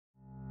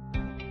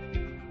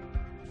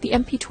The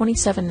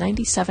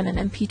MP2797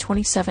 and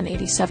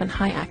MP2787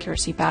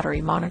 high-accuracy battery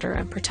monitor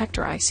and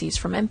protector ICs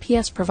from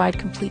MPS provide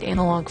complete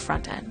analog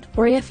front-end,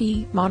 or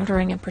AFE,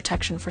 monitoring and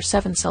protection for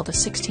 7-cell to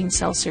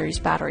 16-cell series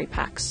battery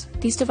packs.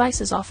 These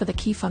devices offer the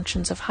key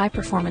functions of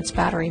high-performance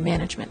battery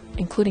management,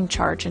 including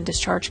charge and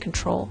discharge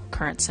control,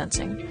 current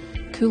sensing,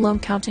 Coulomb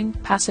counting,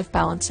 passive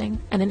balancing,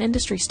 and an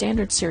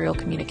industry-standard serial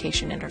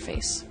communication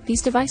interface.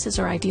 These devices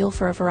are ideal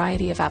for a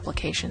variety of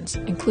applications,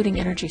 including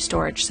energy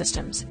storage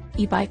systems,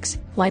 e-bikes,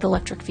 light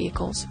electric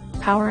vehicles,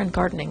 power and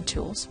gardening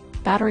tools,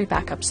 battery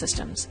backup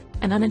systems,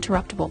 and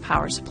uninterruptible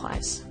power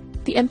supplies.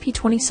 The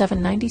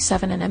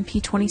MP2797 and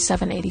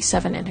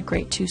MP2787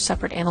 integrate two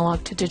separate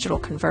analog-to-digital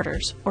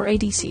converters, or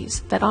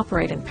ADCs, that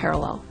operate in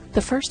parallel.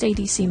 The first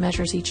ADC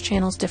measures each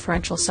channel's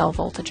differential cell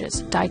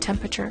voltages, die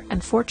temperature,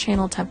 and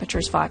 4-channel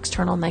temperatures via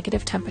external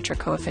negative temperature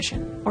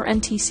coefficient, or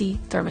NTC,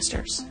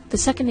 thermistors. The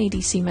second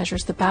ADC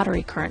measures the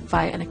battery current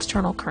via an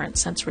external current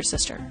sense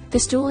resistor.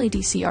 This dual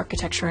ADC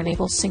architecture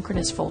enables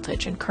synchronous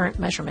voltage and current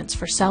measurements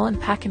for cell and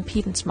pack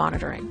impedance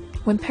monitoring.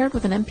 When paired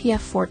with an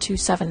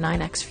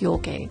MPF4279X fuel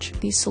gauge,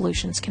 these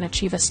solutions can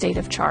achieve a state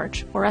of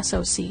charge, or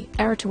SOC,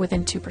 error to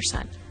within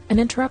 2%. An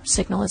interrupt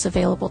signal is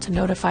available to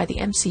notify the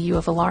MCU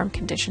of alarm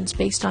conditions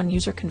based on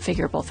user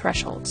configurable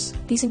thresholds.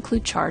 These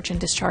include charge and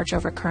discharge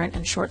over current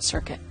and short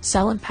circuit,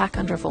 cell and pack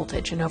under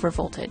voltage and over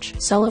voltage,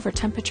 cell over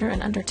temperature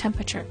and under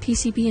temperature,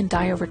 PCB and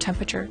die over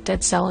temperature,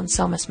 dead cell and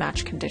cell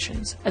mismatch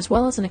conditions, as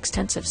well as an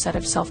extensive set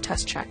of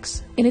self-test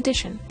checks. In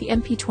addition, the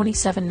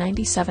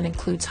MP2797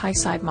 includes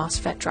high-side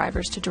MOSFET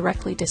drivers to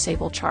directly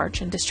disable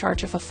charge and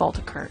discharge if a fault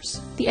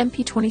occurs. The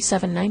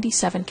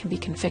MP2797 can be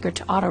configured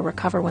to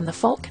auto-recover when the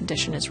fault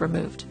condition is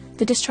removed.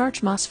 The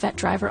discharge MOSFET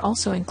driver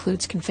also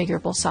includes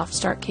configurable soft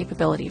start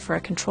capability for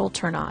a controlled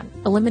turn-on,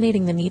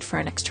 eliminating the need for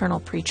an external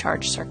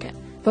pre-charge circuit.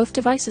 Both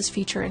devices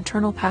feature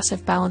internal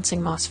passive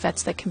balancing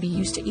MOSFETs that can be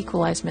used to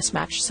equalize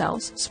mismatched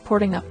cells,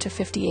 supporting up to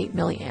 58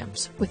 mA,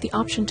 with the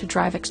option to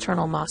drive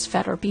external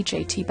MOSFET or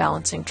BJT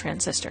balancing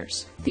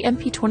transistors. The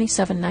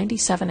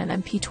MP2797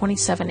 and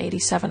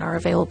MP2787 are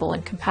available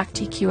in compact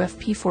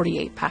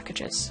TQFP48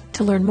 packages.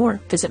 To learn more,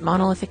 visit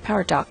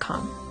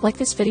monolithicpower.com. Like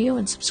this video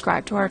and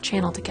subscribe to our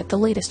channel to get the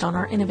latest on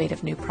our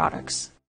innovative new products.